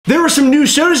There were some new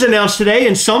sodas announced today,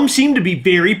 and some seem to be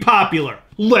very popular.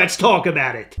 Let's talk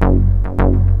about it.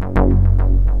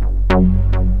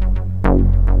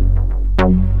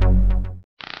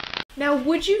 Now,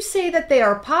 would you say that they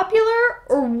are popular,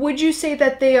 or would you say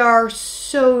that they are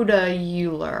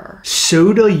soda-ular?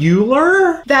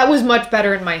 Soda-ular? That was much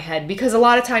better in my head, because a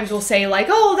lot of times we'll say, like,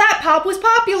 oh, that pop was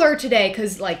popular today,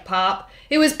 because, like, pop,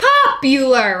 it was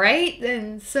popular, right?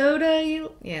 And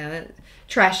soda-ular, yeah,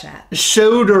 trash that.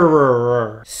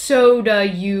 Soda-ular.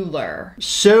 Soda-ular.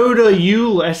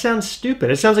 Soda-ular. That sounds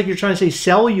stupid. It sounds like you're trying to say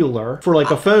cellular for,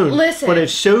 like, a phone. Listen. But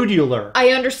it's sodular. I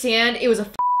understand it was a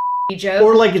joke.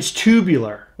 Or like it's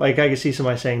tubular. Like I can see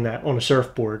somebody saying that on a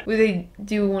surfboard. Would they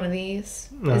do one of these?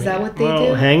 Oh, is that what they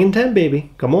do? Hang in 10,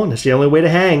 baby. Come on, that's the only way to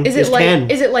hang. Is it like 10.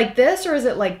 Is it like this or is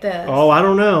it like this? Oh, I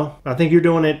don't know. I think you're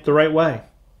doing it the right way.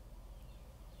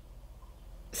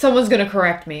 Someone's gonna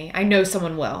correct me. I know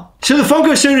someone will. So the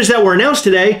Funko sodas that were announced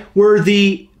today were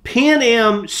the Pan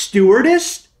Am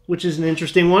Stewardess, which is an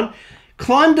interesting one.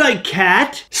 Klondike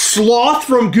Cat, Sloth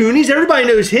from Goonies. Everybody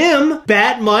knows him.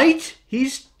 Batmite.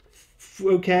 He's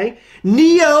okay.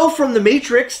 Neo from the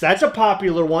Matrix, that's a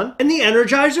popular one. And the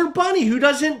Energizer Bunny, who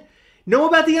doesn't know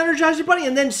about the Energizer Bunny?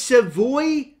 And then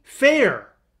Savoy Fair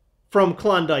from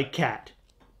Klondike Cat.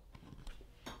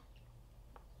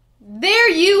 There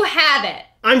you have it.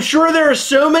 I'm sure there are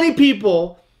so many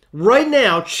people right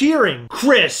now cheering,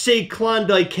 Chris, say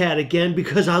Klondike Cat again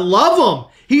because I love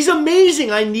him. He's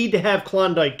amazing. I need to have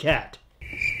Klondike Cat.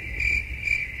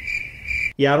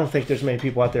 Yeah, I don't think there's many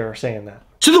people out there are saying that.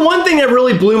 So the one thing that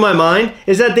really blew my mind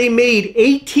is that they made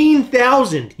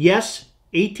 18,000, yes,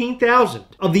 18,000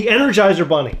 of the Energizer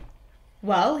Bunny.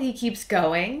 Well, he keeps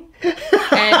going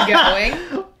and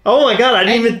going. Oh my God, I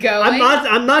didn't even going,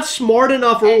 I'm not smart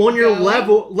enough or on your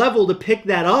level to pick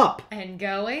that up. And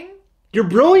going. You're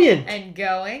brilliant. And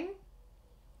going.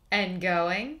 And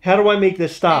going. How do I make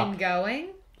this stop? And going.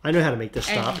 I know how to make this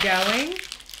stop. And going.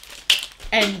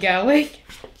 And going.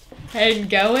 And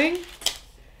going.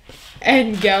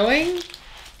 And going,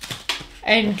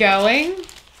 and going,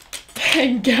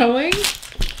 and going.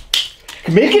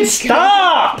 Make it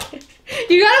stop!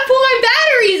 You gotta pull my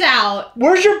batteries out!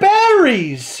 Where's your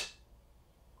batteries?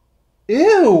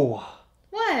 Ew.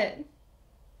 What?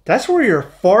 That's where your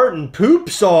fart and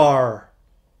poops are.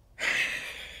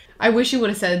 I wish you would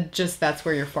have said just that's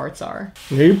where your farts are.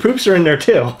 Your poops are in there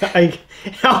too.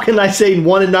 How can I say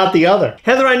one and not the other?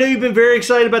 Heather, I know you've been very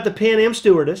excited about the Pan Am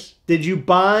Stewardess. Did you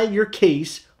buy your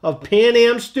case of Pan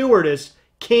Am Stewardess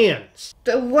cans?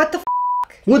 What the f***?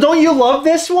 Well, don't you love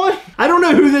this one? I don't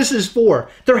know who this is for.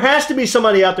 There has to be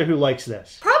somebody out there who likes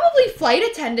this. Probably flight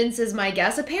attendants is my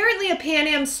guess. Apparently a Pan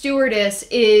Am Stewardess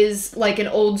is like an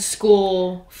old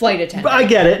school flight attendant. I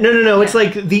get it. No. Yeah. It's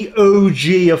like the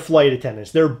OG of flight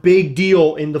attendants. They're a big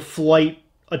deal in the flight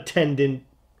attendant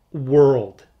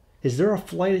world. Is there a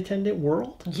flight attendant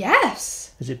world?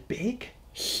 Yes. Is it big?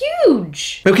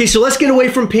 Huge. Okay, so let's get away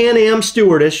from Pan Am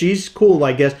Stewardess. She's cool,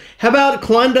 I guess. How about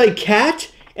Klondike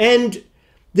Cat and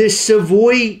this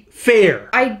Savoy Fair?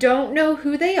 I don't know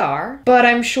who they are, but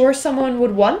I'm sure someone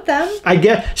would want them. I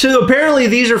guess. So apparently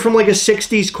these are from like a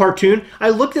 60s cartoon. I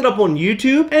looked it up on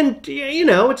YouTube and, you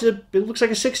know, it looks like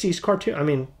a 60s cartoon. I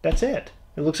mean, that's it.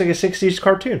 It looks like a 60s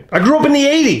cartoon. I grew up in the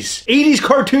 80s. 80s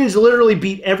cartoons literally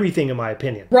beat everything, in my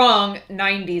opinion. Wrong.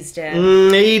 90s did.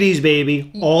 80s,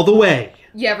 baby. All the way.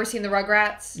 You ever seen the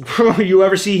Rugrats? You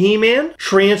ever see He-Man?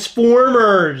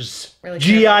 Transformers. Really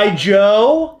G.I.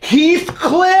 Joe.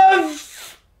 Heathcliff.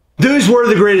 Those were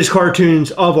the greatest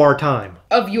cartoons of our time.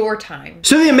 Of your time.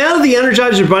 So the amount of the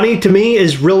Energizer Bunny to me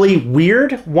is really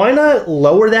weird. Why not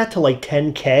lower that to like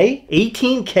 10K?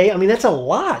 18K? I mean, that's a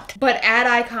lot. But ad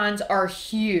icons are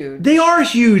huge. They are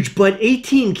huge, but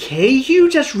 18K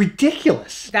huge? That's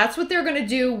ridiculous. That's what they're gonna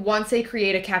do once they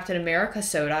create a Captain America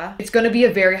soda. It's gonna be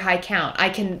a very high count.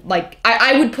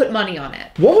 I would put money on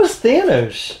it. What was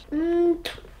Thanos?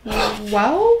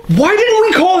 Well? Why didn't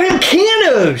we call him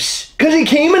Canos? Because he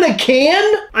came in a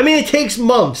can? I mean, it takes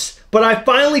months, but I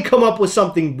finally come up with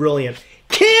something brilliant.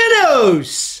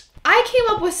 Canos! I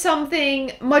came up with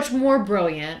something much more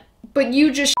brilliant, but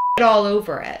you just shit all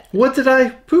over it. What did I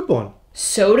poop on?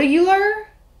 Soda-ular?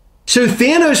 So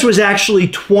Thanos was actually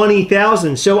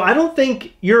 20,000. So I don't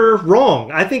think you're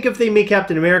wrong. I think if they make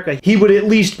Captain America, he would at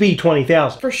least be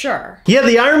 20,000. For sure. Yeah,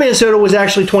 the Iron Man soda was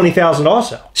actually 20,000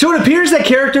 also. So it appears that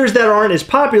characters that aren't as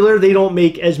popular, they don't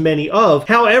make as many of.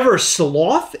 However,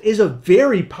 Sloth is a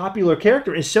very popular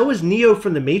character, and so is Neo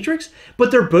from the Matrix, but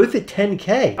they're both at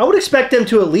 10K. I would expect them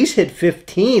to at least hit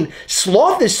 15.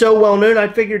 Sloth is so well known, I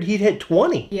figured he'd hit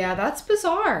 20. Yeah, that's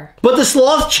bizarre. But the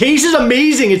Sloth chase is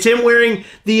amazing. It's him wearing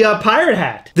the pirate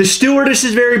hat. The stewardess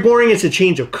is very boring. It's a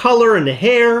change of color in the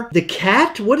hair. The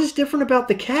cat, what is different about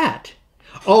the cat?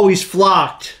 Oh, he's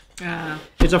flocked.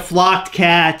 It's a flocked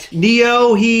cat.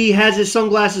 Neo, he has his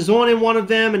sunglasses on in one of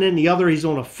them, and then the other he's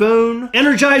on a phone.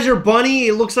 Energizer Bunny,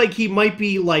 it looks like he might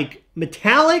be like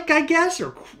metallic, I guess,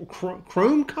 or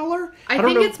chrome color? I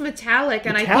think it's metallic,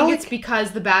 and I think it's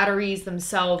because the batteries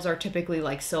themselves are typically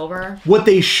like silver. What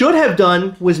they should have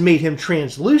done was made him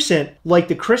translucent, like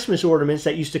the Christmas ornaments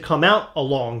that used to come out a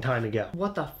long time ago.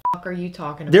 What the fuck are you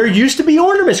talking about? There used to be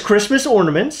ornaments, Christmas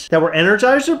ornaments, that were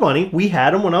Energizer Bunny. We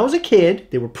had them when I was a kid.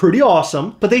 They were pretty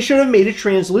awesome, but they should have made it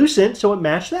translucent so it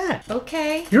matched that.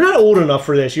 Okay. You're not old enough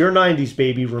for this. You're a 90s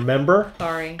baby, remember?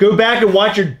 Sorry. Go back and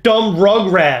watch your dumb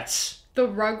Rugrats. The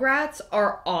Rugrats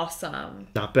are awesome.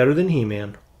 Not better than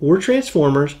He-Man, or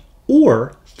Transformers,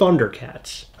 or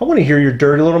Thundercats. I want to hear your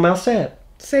dirty little mouth say it.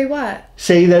 Say what?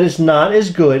 Say that it's not as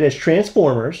good as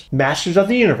Transformers, Masters of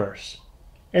the Universe,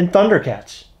 and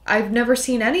Thundercats. I've never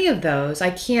seen any of those.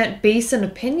 I can't base an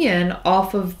opinion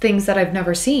off of things that I've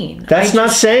never seen. That's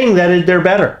not saying that they're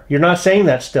better. You're not saying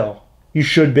that still. You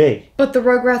should be. But the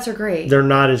Rugrats are great. They're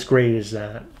not as great as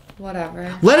that.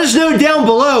 Whatever. Let us know down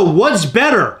below what's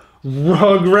better.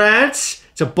 Rugrats,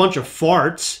 it's a bunch of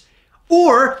farts,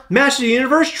 or Masters of the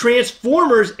Universe,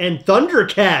 Transformers, and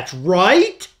Thundercats,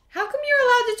 right? How come you're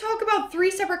allowed to talk about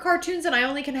 3 separate cartoons and I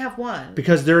only can have one?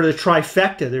 Because they're the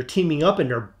trifecta. They're teaming up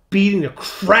and they're beating the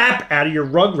crap out of your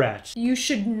Rugrats. You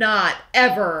should not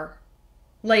ever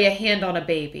lay a hand on a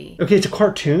baby. Okay, it's a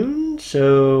cartoon,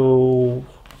 so...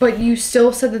 But you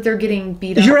still said that they're getting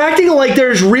beat up. You're acting like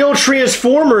there's real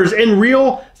Transformers and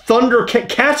real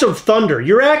Cats of Thunder.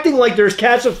 You're acting like there's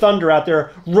Cats of Thunder out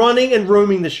there running and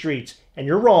roaming the streets. And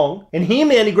you're wrong. And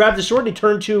He-Man, he grabbed the sword and he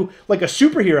turned to like a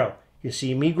superhero. You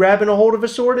see me grabbing a hold of a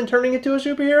sword and turning into a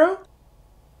superhero?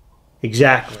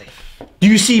 Exactly. Do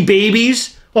you see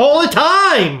babies? All the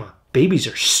time! Babies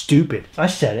are stupid. I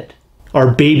said it. Our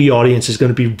baby audience is going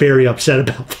to be very upset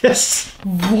about this.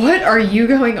 What are you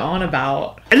going on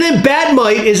about? And then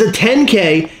Batmite is a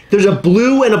 10K. There's a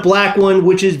blue and a black one,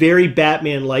 which is very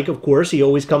Batman-like, of course. He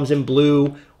always comes in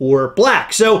blue or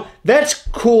black. So that's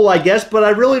cool, I guess, but I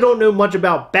really don't know much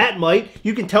about Batmite.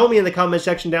 You can tell me in the comment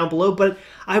section down below, but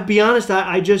I'll be honest,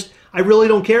 I really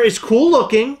don't care. It's cool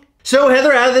looking. So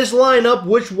Heather, out of this lineup,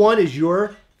 which one is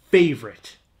your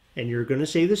favorite? And you're going to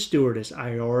say the stewardess.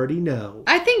 I already know.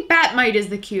 I think Batmite is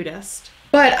the cutest.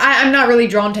 But I'm not really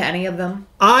drawn to any of them.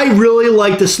 I really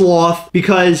like the Sloth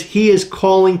because he is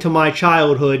calling to my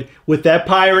childhood with that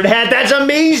pirate hat. That's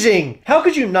amazing! How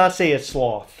could you not say it's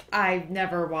Sloth? I've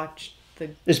never watched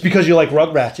the... It's because you like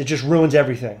Rugrats. It just ruins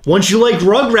everything. Once you like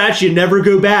Rugrats, you never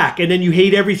go back. And then you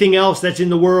hate everything else that's in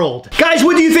the world. Guys,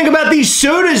 what do you think about these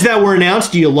sodas that were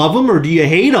announced? Do you love them or do you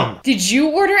hate them? Did you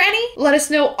order any? Let us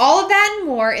know all of that and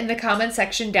more in the comment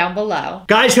section down below.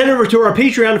 Guys, head over to our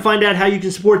Patreon to find out how you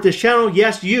can support this channel.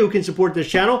 Yes, you can support this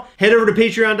channel. Head over to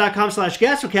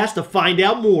patreon.com/Gastlecast to find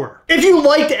out more. If you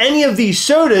liked any of these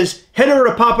sodas, head over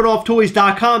to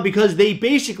poppingofftoys.com because they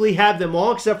basically have them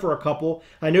all except for a couple.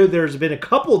 I know there's been a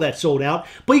couple that sold out,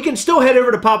 but you can still head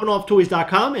over to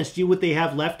poppingofftoys.com and see what they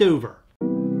have left over.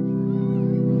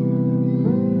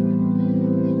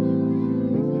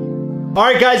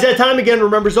 Alright guys, that time again.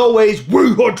 Remember, as always,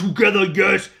 we are together,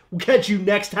 yes. We'll catch you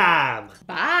next time.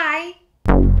 Bye.